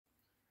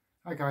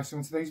Hi guys, so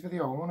in today's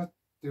video I want to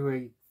do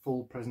a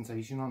full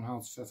presentation on how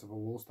to set up a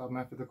Walstad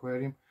Method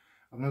aquarium.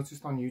 I've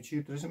noticed on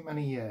YouTube there isn't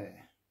many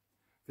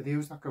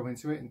videos that go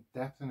into it in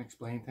depth and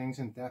explain things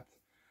in depth.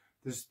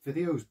 There's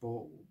videos,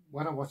 but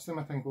when I watch them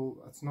I think, well,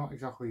 it's not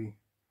exactly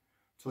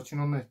touching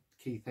on the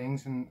key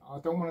things, and I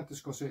don't want to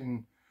discuss it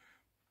in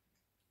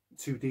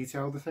too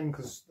detailed a thing,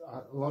 because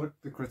a lot of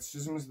the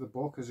criticisms of the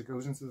book, as it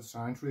goes into the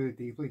science really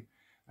deeply,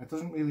 it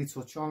doesn't really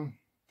touch on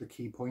the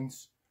key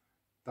points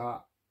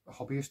that a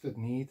hobbyist would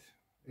need.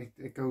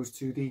 It goes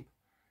too deep.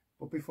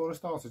 But before I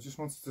start, I just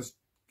wanted to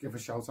give a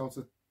shout out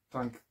to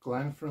thank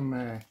Glenn from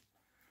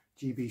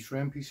GB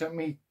Shrimp. He sent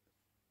me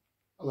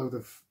a load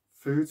of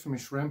food for my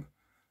shrimp.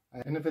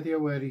 In a video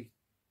where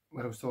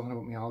I was talking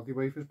about my algae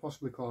wafers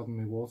possibly clouding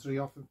my water, he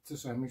offered to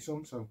send me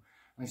some, so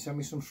he sent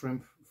me some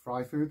shrimp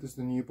fry food. There's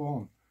the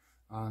newborn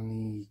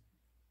and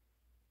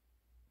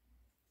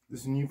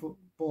there's the newborn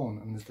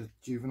and there's the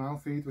juvenile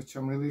feed, which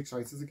I'm really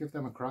excited to give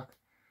them a crack.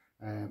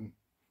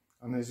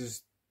 And there's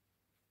his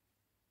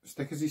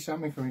stickers he sent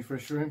me for my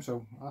fish room,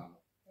 so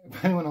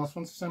if anyone else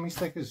wants to send me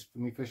stickers for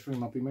my fish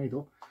room, I'll be made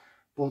up.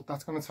 But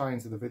that's going to tie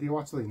into the video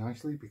actually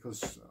nicely,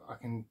 because I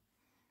can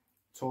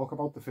talk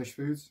about the fish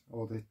foods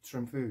or the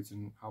shrimp foods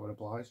and how it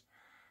applies.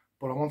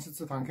 But I wanted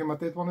to thank him. I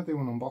did want to do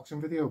an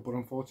unboxing video, but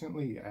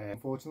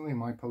unfortunately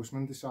my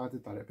postman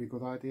decided that it'd be a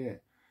good idea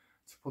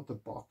to put the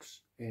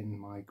box in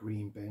my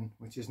green bin,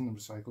 which isn't a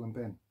recycling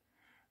bin.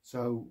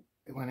 So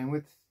it went in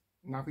with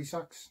nappy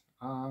sacks,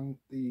 and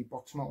the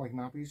box smelled like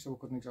nappies, so I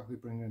couldn't exactly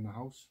bring it in the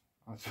house.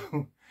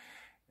 So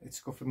it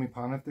scuppered my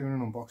plan of doing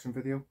an unboxing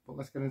video, but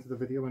let's get into the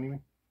video anyway.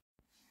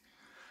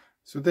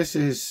 So this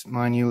is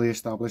my newly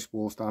established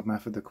Walstad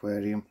Method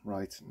aquarium.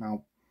 Right,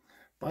 now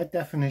by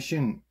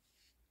definition,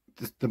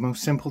 the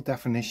most simple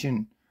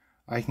definition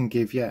I can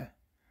give you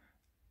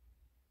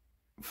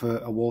for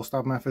a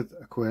Walstad Method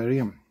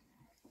aquarium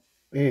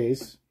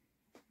is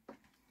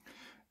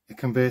it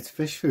converts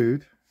fish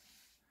food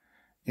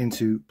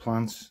into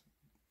plants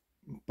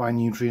by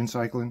nutrient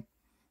cycling.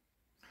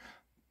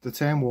 The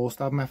term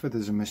Walstad Method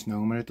is a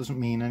misnomer. It doesn't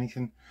mean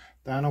anything.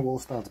 Diana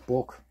Walstad's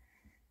book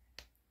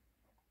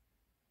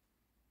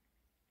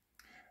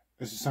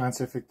is a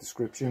scientific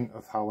description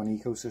of how an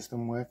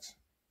ecosystem works.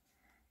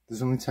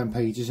 There's only 10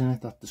 pages in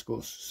it that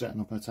discuss setting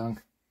up a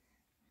tank.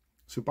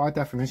 So by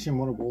definition,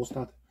 what a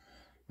Walstad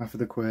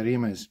Method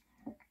aquarium is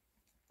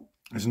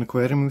an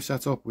aquarium we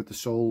set up with the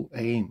sole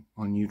aim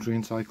on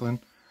nutrient cycling.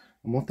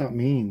 And what that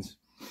means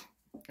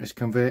is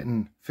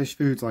converting fish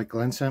foods like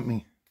Glenn sent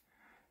me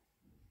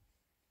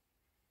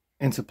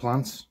into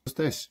plants.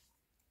 This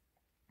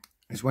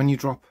is when you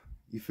drop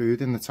your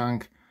food in the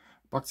tank,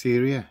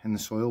 bacteria in the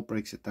soil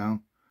breaks it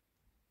down.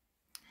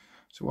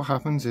 So what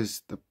happens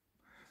is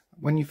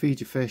when you feed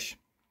your fish,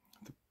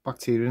 the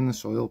bacteria in the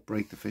soil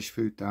break the fish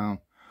food down,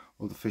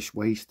 or the fish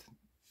waste,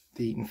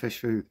 the eaten fish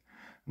food,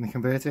 and they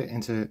convert it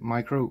into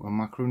micro and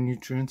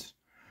macronutrients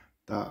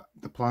that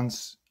the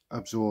plants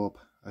absorb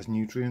as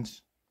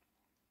nutrients.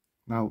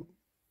 Now,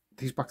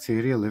 these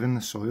bacteria live in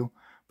the soil,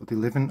 but they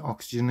live in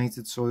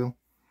oxygenated soil.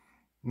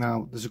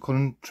 Now, there's a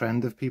current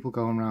trend of people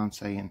going around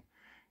saying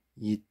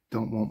you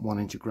don't want 1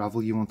 inch of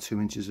gravel, you want 2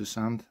 inches of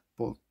sand,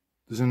 but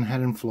there's an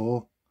inherent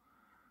flaw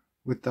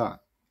with that.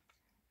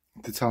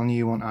 They're telling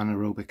you want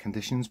anaerobic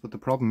conditions, but the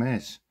problem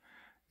is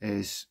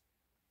as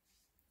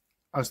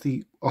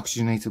the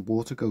oxygenated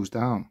water goes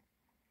down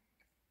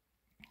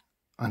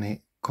and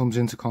it comes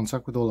into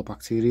contact with all the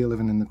bacteria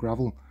living in the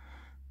gravel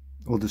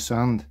or the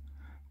sand,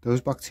 those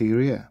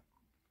bacteria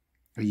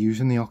are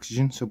using the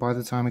oxygen, so by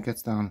the time it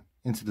gets down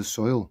into the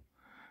soil,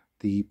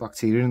 the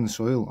bacteria in the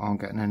soil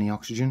aren't getting any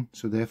oxygen,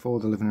 so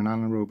therefore they're living in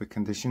anaerobic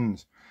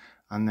conditions.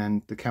 And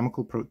then the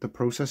the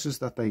processes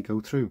that they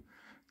go through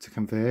to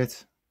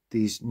convert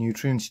these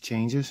nutrients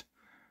changes.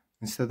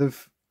 Instead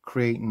of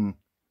creating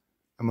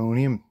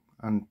ammonium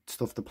and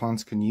stuff the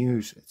plants can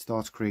use, it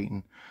starts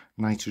creating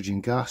nitrogen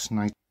gas,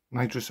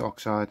 nitrous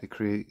oxide.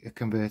 It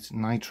converts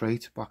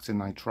nitrate back to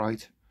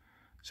nitrite,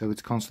 so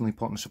it's constantly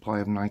putting a supply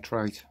of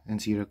nitrite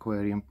into your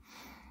aquarium.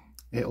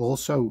 It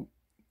also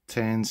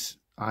turns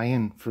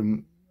iron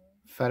from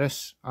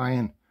ferrous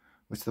iron,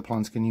 which the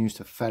plants can use,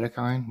 to ferric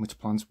iron, which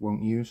plants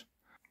won't use.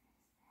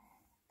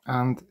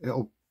 And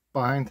it'll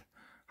bind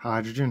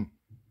hydrogen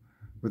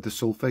with the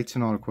sulfates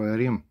in our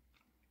aquarium,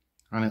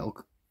 and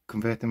it'll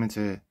convert them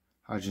into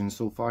hydrogen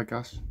sulfide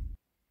gas.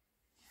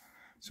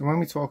 So when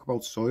we talk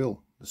about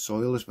soil, the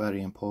soil is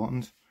very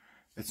important.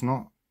 It's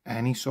not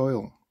any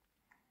soil.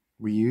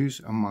 We use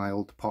a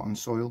mild potting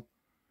soil.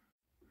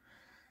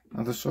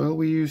 Now the soil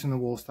we use in the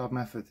Walstad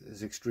Method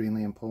is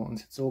extremely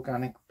important. It's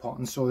organic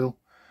potting soil.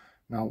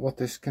 Now what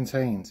this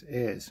contains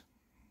is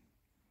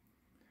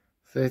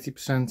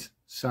 30%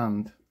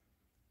 sand.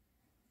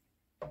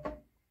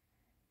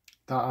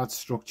 That adds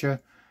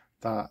structure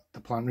that the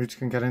plant roots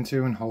can get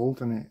into and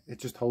hold, and it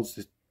just holds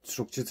the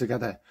structure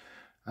together.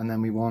 And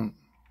then we want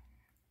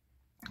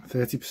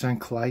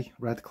 30% clay,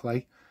 red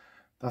clay.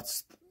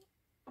 That's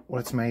what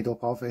it's made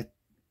up of.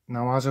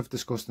 Now, as I've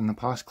discussed in the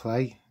past,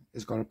 clay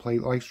has got a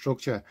plate-like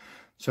structure,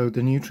 so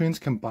the nutrients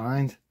can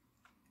bind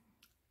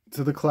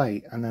to the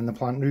clay, and then the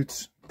plant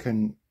roots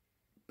can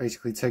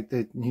basically take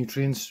the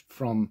nutrients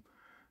from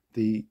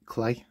the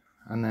clay,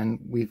 and then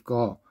we've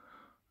got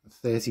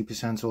 30%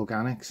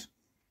 organics.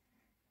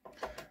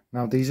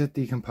 Now these are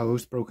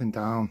decomposed, broken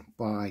down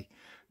by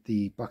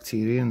the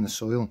bacteria in the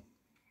soil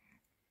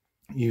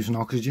using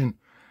oxygen,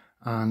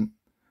 and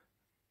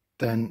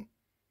then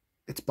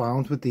it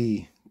binds with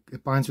the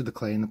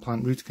clay, and the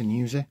plant roots can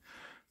use it.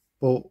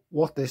 But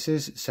what this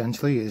is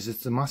essentially is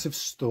it's a massive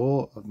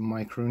store of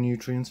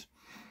micronutrients.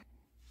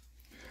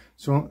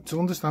 So to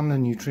understand the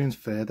nutrients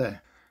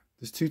further,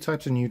 there's two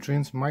types of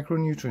nutrients,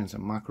 micronutrients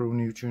and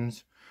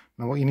macronutrients.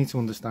 Now what you need to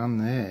understand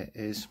there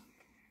is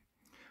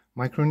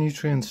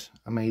micronutrients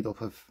are made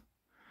up of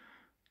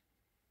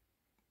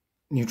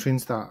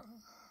nutrients that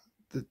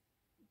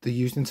they're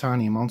used in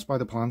tiny amounts by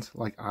the plant,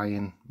 like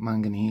iron,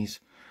 manganese,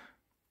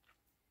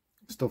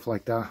 stuff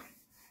like that.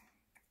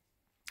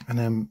 And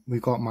then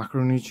we've got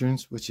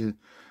macronutrients, which are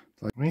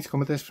like, we need to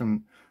come at this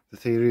from the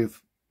theory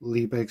of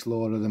Liebig's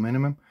law of the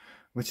minimum,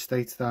 which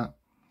states that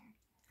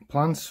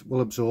plants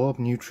will absorb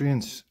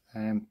nutrients,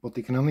 but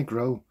they can only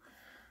grow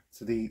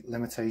to the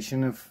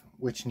limitation of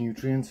which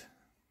nutrient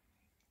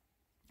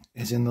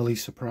is in the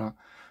least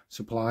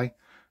supply.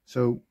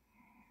 So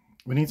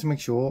we need to make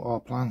sure our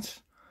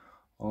plants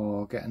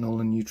are getting all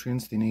the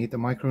nutrients they need, the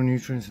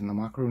micronutrients and the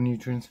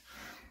macronutrients.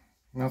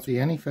 Now,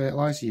 any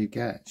fertiliser you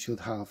get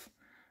should have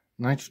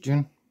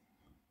nitrogen,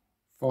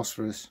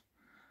 phosphorus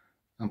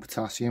and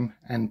potassium,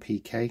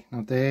 NPK.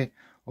 Now they're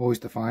always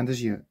defined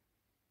as your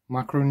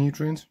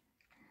macronutrients,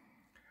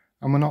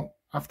 and we're not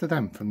after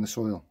them from the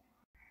soil.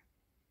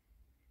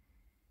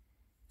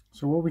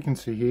 So what we can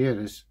see here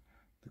is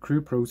the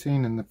crude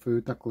protein in the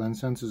food that Glenn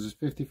sent us is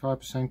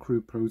 55%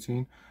 crude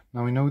protein.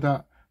 Now we know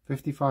that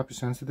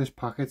 55% of this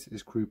packet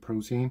is crude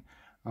protein,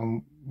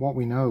 and what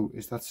we know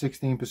is that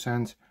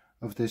 16%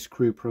 of this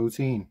crude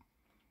protein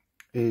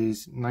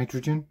is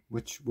nitrogen,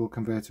 which will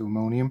convert to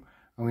ammonium,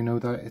 and we know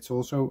that it's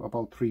also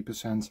about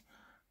 3%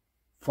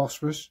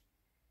 phosphorus.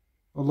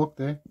 Oh look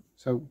there,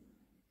 so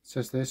it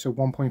says there, so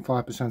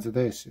 1.5% of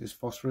this is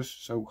phosphorus,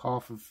 so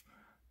half of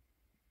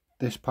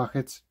this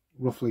packet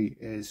roughly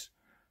is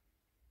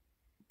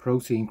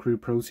protein,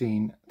 crude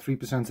protein,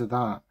 3% of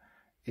that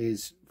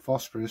is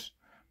phosphorus,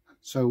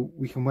 so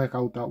we can work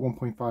out that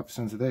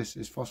 1.5% of this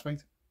is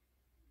phosphate.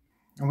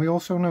 And we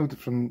also know that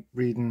from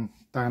reading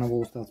Diana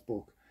Walstad's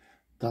book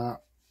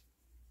that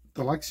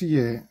the likes of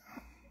your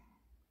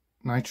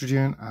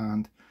nitrogen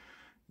and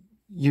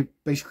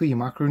basically your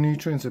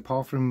macronutrients,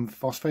 apart from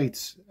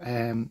phosphates,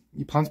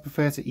 your plants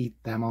prefer to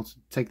eat them out,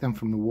 take them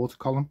from the water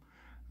column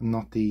and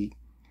not the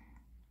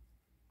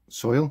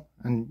soil,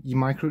 and your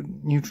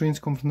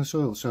micronutrients come from the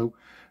soil. So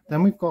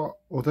then we've got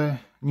other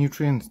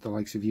nutrients, the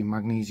likes of your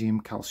magnesium,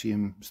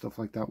 calcium, stuff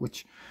like that,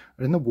 which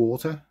are in the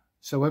water.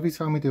 So every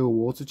time we do a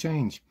water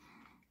change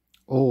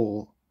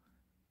or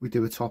we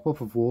do a top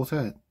up of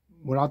water,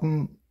 we're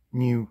adding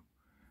new,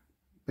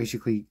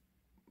 basically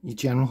your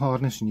general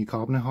hardness and your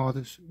carbonate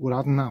hardness, we're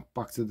adding that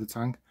back to the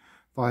tank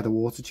via the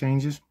water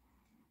changes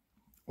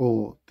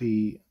or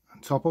the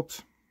top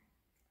ups.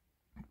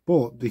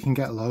 But they can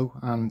get low,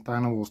 and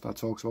Diana Walstad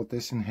talks about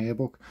this in her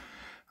book,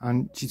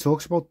 and she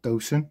talks about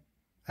dosing,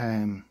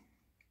 adding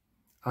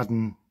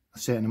a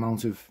certain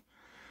amount of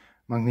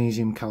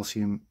magnesium,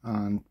 calcium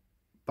and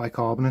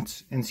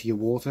bicarbonates into your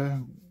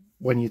water.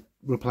 When you're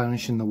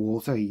replenishing the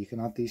water, you can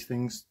add these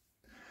things,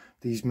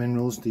 these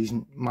minerals, these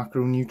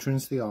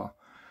macronutrients they are.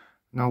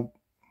 Now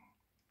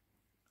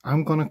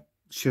I'm going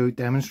to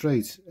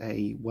demonstrate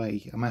a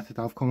method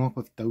I've come up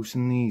with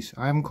dosing these.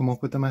 I haven't come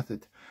up with the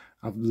method,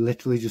 I've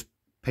literally just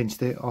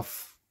pinched it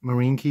off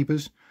marine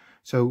keepers.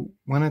 So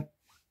when I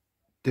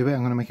do it, I'm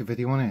going to make a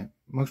video on it.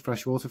 Most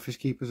freshwater fish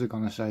keepers are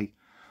going to say,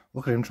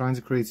 look at him trying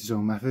to create his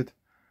own method.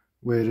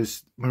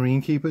 Whereas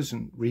marine keepers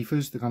and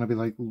reefers, they're going to be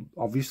like, well,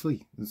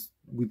 obviously,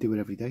 we do it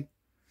every day.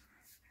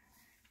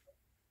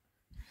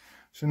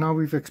 So now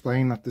we've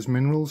explained that there's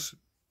minerals,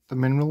 the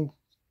mineral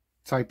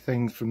type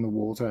things from the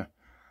water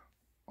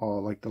are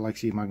like the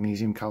likes of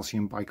magnesium,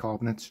 calcium,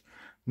 bicarbonates.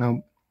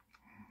 Now,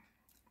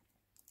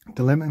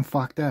 the limiting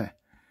factor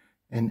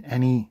in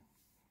any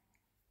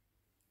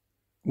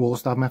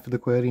Walstad Method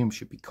aquarium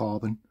should be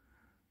carbon.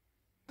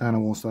 Diana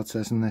Walstad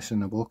says in this in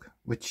the book,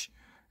 which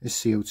is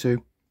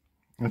CO2.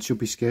 It should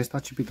be scarce.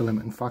 That should be the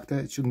limiting factor.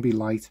 It shouldn't be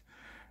light.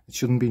 It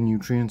shouldn't be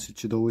nutrients. It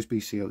should always be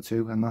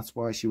CO2, and that's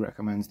why she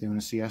recommends doing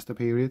a siesta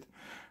period.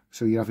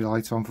 So you have your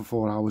lights on for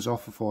 4 hours,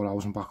 off for 4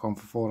 hours and back on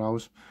for 4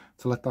 hours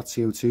to let that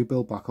CO2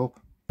 build back up.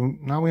 So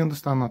now we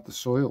understand that the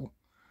soil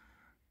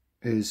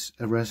is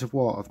a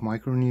reservoir of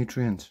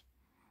micronutrients,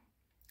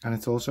 and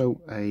it's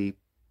also a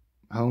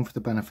home for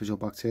the beneficial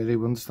bacteria.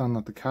 We understand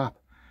that the cap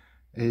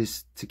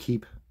is to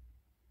keep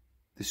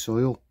the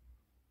soil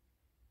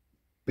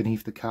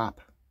beneath the cap.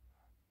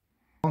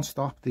 Can't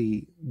stop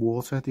the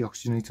water, the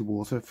oxygenated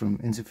water, from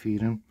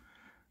interfering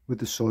with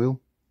the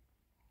soil.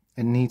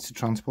 It needs to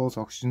transport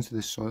oxygen to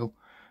this soil,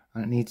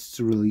 and it needs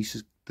to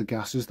release the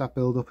gases that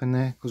build up in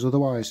there, because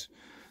otherwise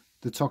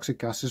the toxic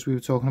gases we were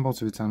talking about,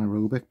 if it's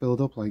anaerobic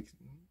build up like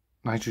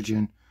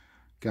nitrogen,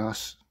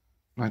 gas,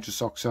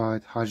 nitrous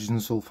oxide, hydrogen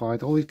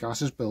sulfide, all these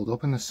gases build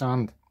up in the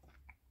sand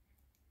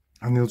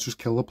and they'll just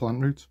kill the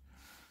plant roots.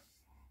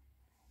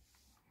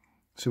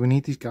 So we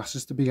need these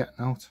gases to be getting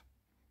out.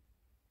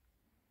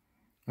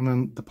 And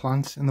then the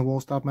plants in the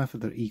Walstad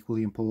method are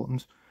equally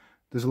important.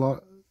 There's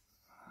a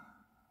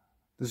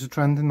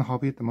trend in the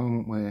hobby at the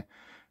moment where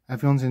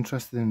everyone's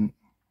interested in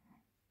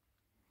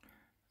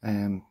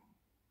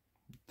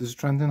there's a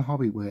trend in the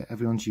hobby where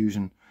everyone's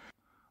using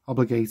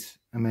obligate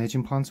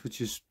emerging plants, which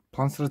is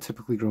plants that are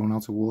typically grown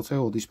out of water,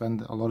 or they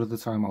spend a lot of the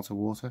time out of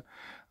water.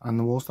 And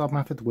the Walstad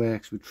method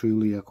works with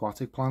truly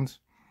aquatic plants.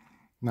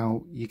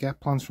 Now, you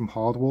get plants from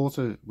hard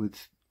water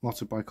with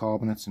lots of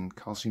bicarbonates and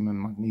calcium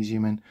and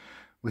magnesium in,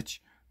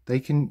 which they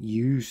can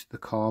use the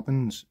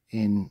carbons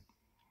in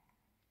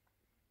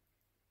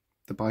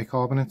the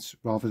bicarbonates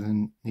rather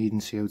than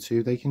needing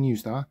CO2. They can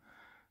use that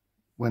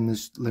when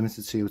there's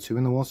limited CO2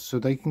 in the water, so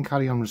they can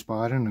carry on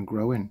respiring and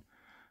growing,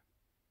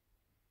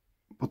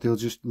 but they'll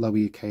just lower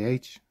your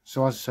KH.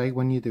 So as I say,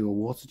 when you do a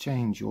water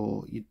change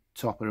or you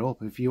top it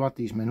up, if you add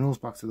these minerals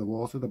back to the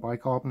water, the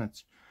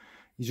bicarbonates,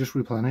 you're just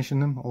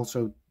replenishing them.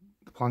 Also,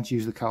 the plants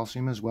use the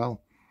calcium as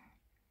well.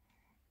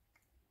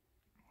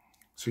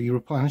 So you're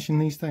replenishing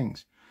these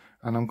things.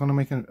 And I'm going to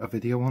make a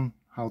video on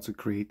how to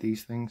create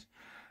these things.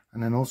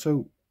 And then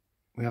also,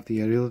 we have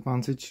the aerial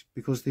advantage,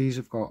 because these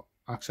have got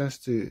access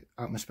to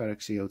atmospheric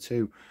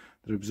CO2.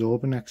 They're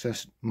absorbing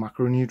excess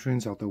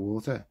macronutrients out the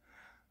water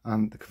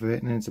and they're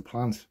converting it into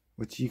plants,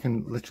 which you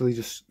can literally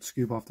just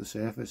scoop off the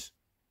surface.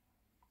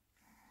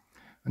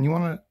 And you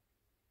want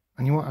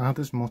to add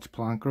as much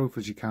plant growth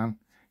as you can.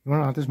 You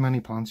want to add as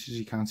many plants as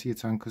you can to your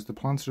tank, because the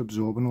plants are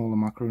absorbing all the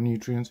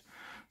macronutrients,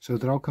 so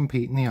they're out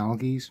competing the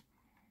algae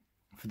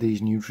for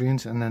these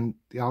nutrients, and then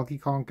the algae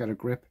can't get a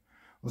grip.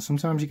 Well,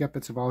 sometimes you get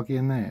bits of algae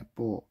in there,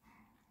 but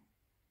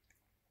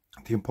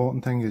the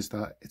important thing is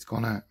that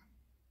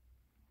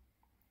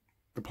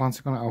the plants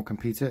are going to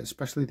outcompete it,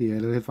 especially the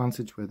early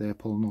advantage where they're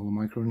pulling all the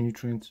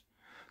micronutrients.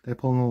 They're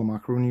pulling all the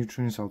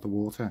macronutrients out of the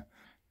water.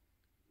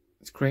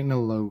 It's creating a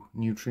low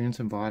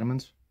nutrient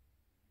environment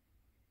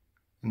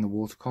in the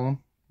water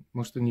column.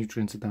 Most of the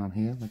nutrients are down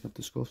here, like I've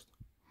discussed.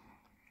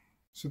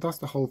 So that's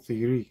the whole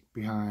theory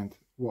behind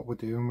what we're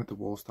doing with the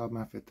Walstad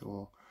method,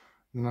 or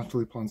the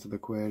naturally planted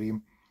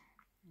aquarium.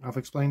 I've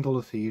explained all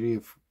the theory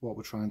of what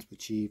we're trying to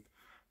achieve.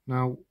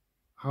 Now,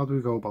 how do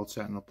we go about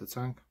setting up the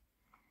tank?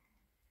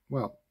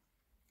 Well,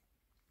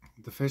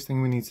 the first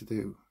thing we need to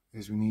do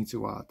is we need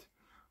to add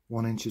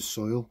 1 inch of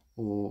soil,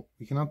 or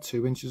we can add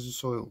 2 inches of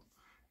soil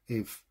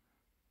if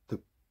the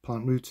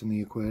plant roots in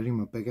the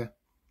aquarium are bigger.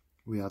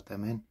 We add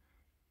them in,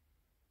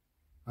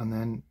 and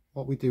then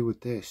what we do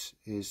with this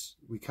is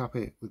we cap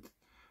it with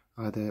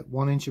either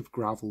 1 inch of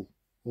gravel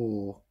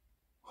or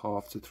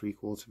 1/2 to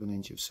 3/4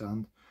 inch of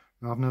sand.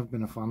 Now, I've never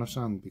been a fan of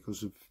sand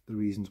because of the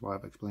reasons why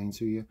I've explained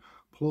to you.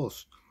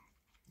 Plus,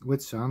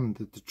 with sand,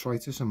 the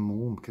detritus and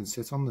mulm can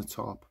sit on the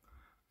top,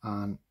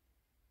 and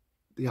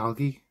the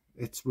algae,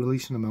 it's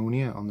releasing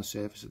ammonia on the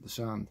surface of the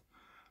sand,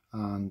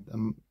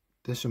 and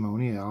this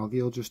ammonia,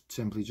 algae will just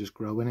simply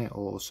grow in it,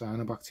 or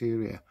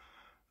cyanobacteria,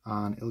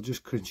 and it'll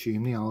just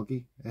consume the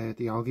algae.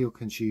 The algae will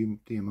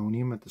consume the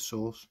ammonium at the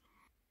source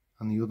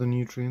and the other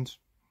nutrients.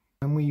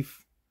 When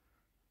we've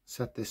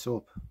set this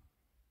up,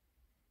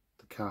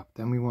 the cap,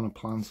 then we want to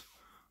plant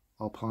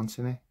our plants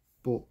in it.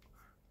 But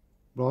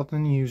rather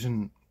than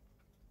using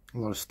a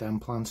lot of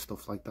stem plants,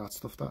 stuff like that,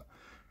 stuff that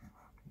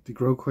they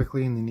grow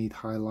quickly and they need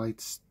high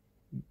lights,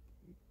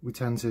 we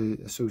tend to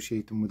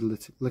associate them with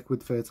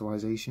liquid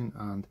fertilisation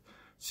and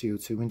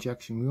CO2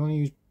 injection. We want to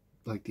use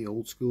like the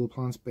old school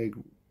plants, big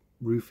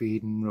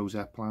roof-eating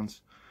rosette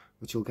plants,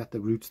 which will get the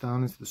roots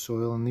down into the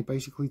soil, and they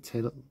basically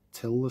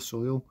till the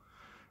soil,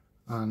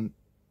 and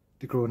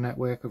they grow a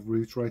network of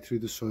roots right through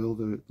the soil.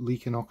 They're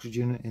leaking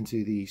oxygen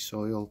into the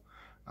soil,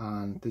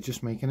 and they're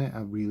just making it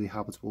a really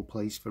habitable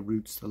place for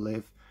roots to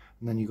live.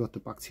 And then you've got the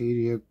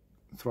bacteria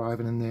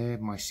thriving in there.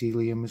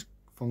 Mycelium is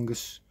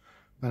fungus,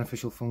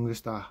 beneficial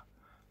fungus that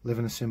live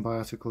in a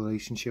symbiotic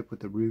relationship with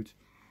the root,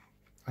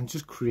 and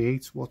just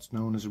creates what's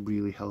known as a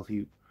really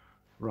healthy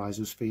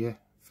rhizosphere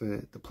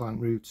for the plant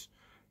roots.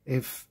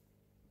 If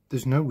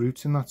there's no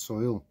roots in that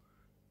soil,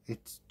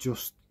 it's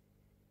just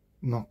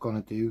not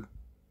going to do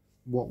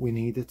what we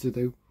need it to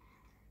do.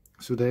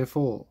 So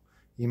therefore,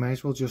 you may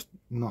as well just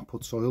not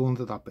put soil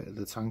under that bit of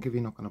the tank if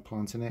you're not going to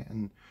plant in it.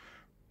 And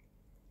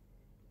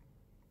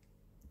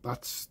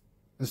that's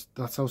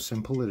how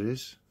simple it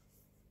is.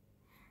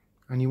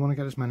 And you want to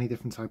get as many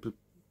different types of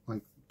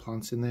like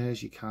plants in there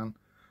as you can.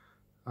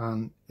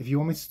 And if you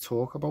want me to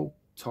talk about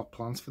top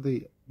plants for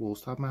the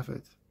Walstad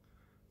method,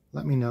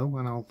 let me know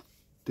and I'll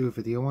do a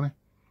video on it.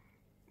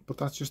 But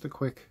that's just a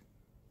quick.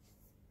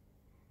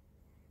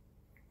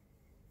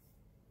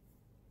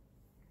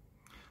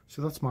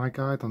 So that's my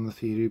guide on the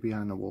theory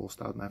behind the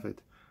Walstad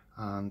method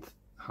and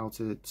how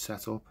to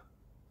set up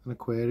an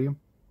aquarium.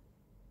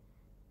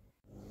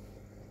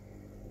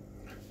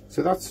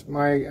 So that's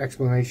my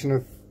explanation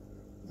of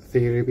the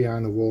theory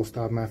behind the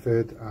Walstad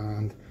method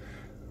and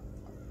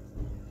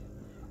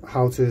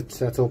how to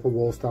set up a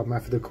Walstad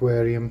Method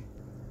aquarium.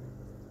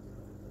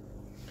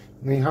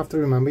 Now you have to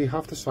remember, you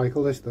have to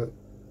cycle this the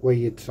way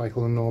you'd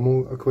cycle a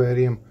normal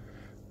aquarium,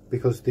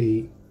 because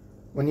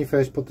when you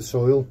first put the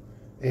soil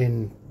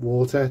in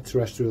water,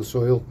 terrestrial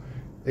soil,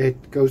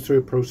 it goes through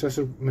a process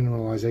of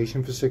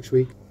mineralisation for 6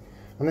 weeks,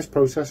 and this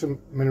process of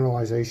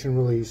mineralisation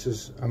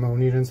releases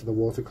ammonia into the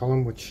water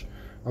column, which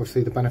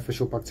obviously the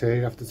beneficial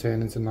bacteria have to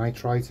turn into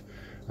nitrite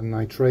and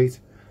nitrate,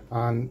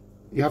 and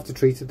you have to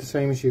treat it the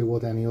same as you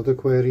would any other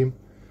aquarium.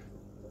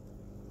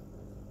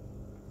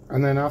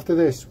 And then after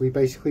this, we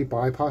basically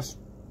bypass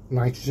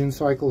nitrogen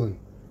cycling,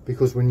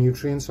 because we're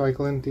nutrient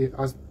cycling.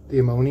 As the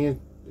ammonia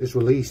is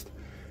released,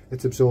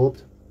 it's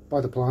absorbed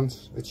by the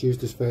plants, it's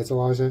used as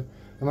fertiliser,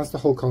 and that's the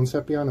whole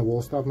concept behind the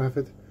Walstad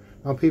method.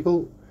 Now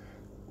people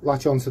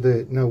latch onto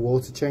the no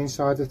water change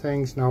side of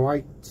things. Now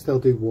I still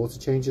do water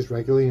changes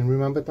regularly, and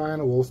remember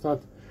Diana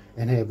Walstad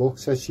in her book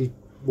says she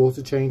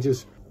water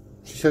changes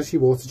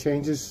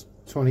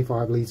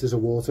 25 litres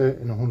of water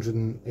in a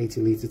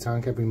 180 litre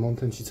tank every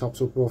month, and she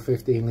tops up about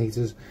 15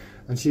 litres,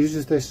 and she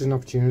uses this as an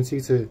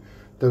opportunity to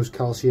dose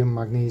calcium,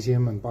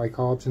 magnesium and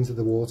bicarbs into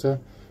the water,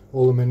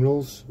 all the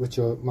minerals which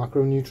are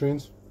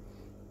macronutrients.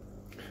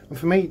 And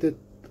for me,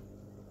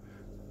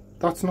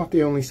 that's not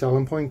the only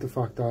selling point, the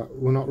fact that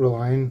we're not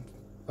relying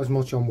as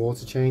much on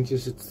water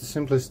changes. It's the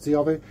simplicity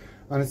of it,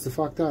 and it's the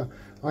fact that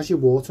as your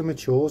water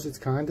matures, it's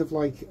kind of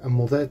like a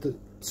mother, the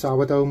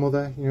sourdough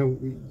mother, you know,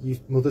 your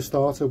mother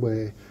starter,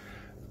 where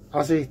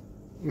as it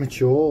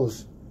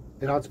matures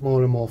it adds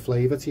more and more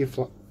flavour to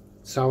your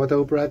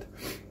sourdough bread.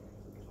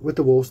 With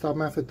the Walstad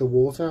method, the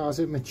water, as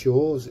it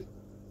matures,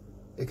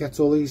 it gets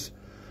all these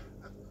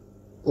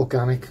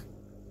organic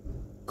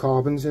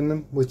carbons in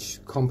them, which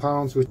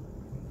compounds, which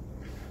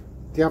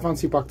they have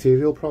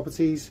antibacterial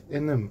properties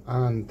in them,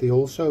 and they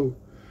also,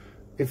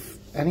 if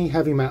any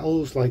heavy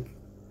metals, like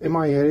in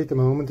my area at the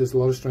moment there's a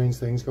lot of strange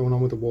things going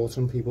on with the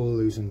water and people are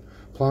losing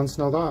plants.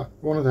 Now that,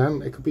 one of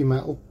them, it could be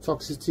metal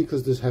toxicity,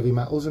 because there's heavy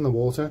metals in the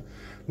water.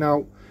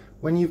 Now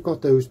when you've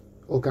got those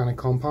organic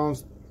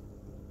compounds,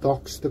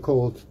 DOCs, they're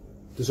called,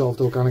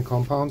 dissolved organic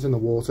compounds, in the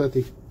water,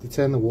 they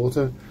turn the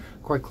water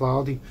quite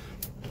cloudy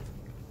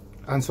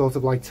and sort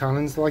of like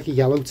tannins, like a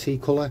yellow tea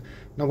colour.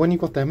 Now when you've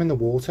got them in the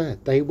water,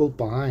 they will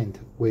bind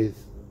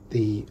with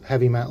the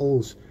heavy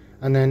metals,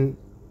 and then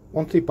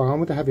once they bind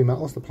with the heavy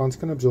metals, the plants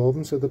can absorb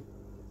them, so the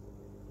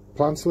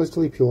plants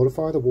literally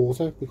purify the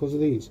water because of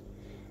these,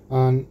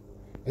 and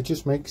it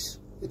just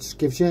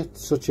gives you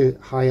such a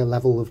higher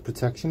level of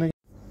protection.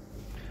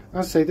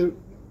 As I say, the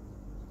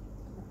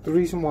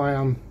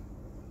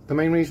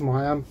main reason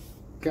why I'm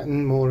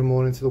getting more and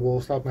more into the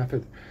Walstad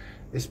method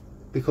is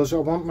because I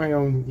want my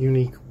own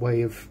unique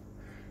way of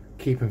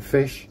keeping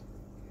fish.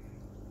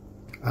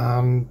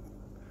 For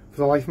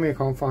the life of me, I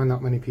can't find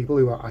that many people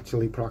who are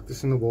actually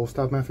practicing the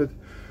Walstad method.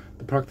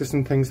 They're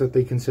practicing things that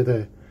they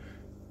consider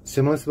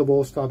similar to the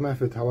Walstad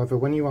method. However,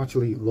 when you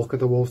actually look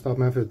at the Walstad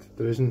method,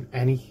 there isn't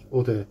any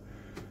other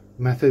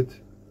method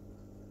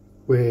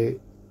where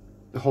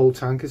the whole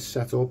tank is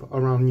set up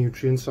around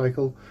nutrient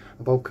cycle,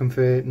 about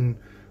converting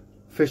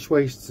fish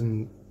wastes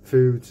and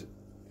food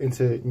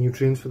into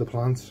nutrients for the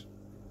plants,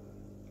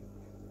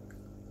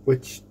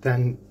 which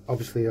then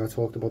obviously I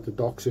talked about the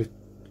DOCs. It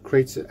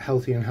creates a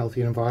healthier and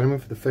healthier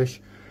environment for the fish,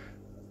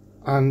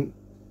 and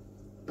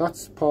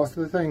that's part of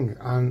the thing.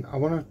 And I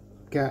want to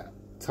get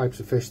types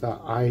of fish that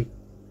are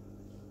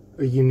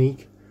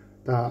unique,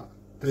 that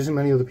there isn't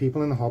many other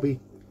people in the hobby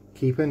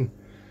keeping,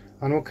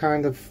 and we'll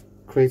kind of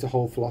create a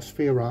whole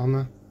philosophy around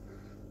that.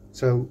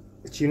 So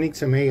it's unique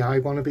to me. I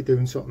want to be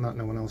doing something that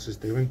no one else is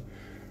doing,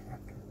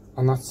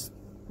 and that's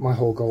my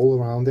whole goal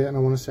around it. And I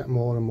want to set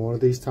more and more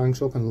of these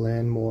tanks up and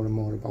learn more and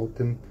more about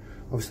them.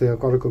 Obviously I've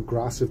got a good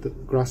grasp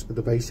of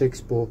the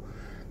basics, but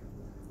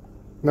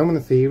knowing the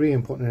theory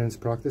and putting it into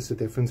practice are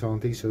different,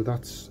 aren't they? So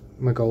that's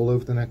my goal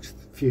over the next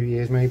few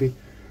years maybe.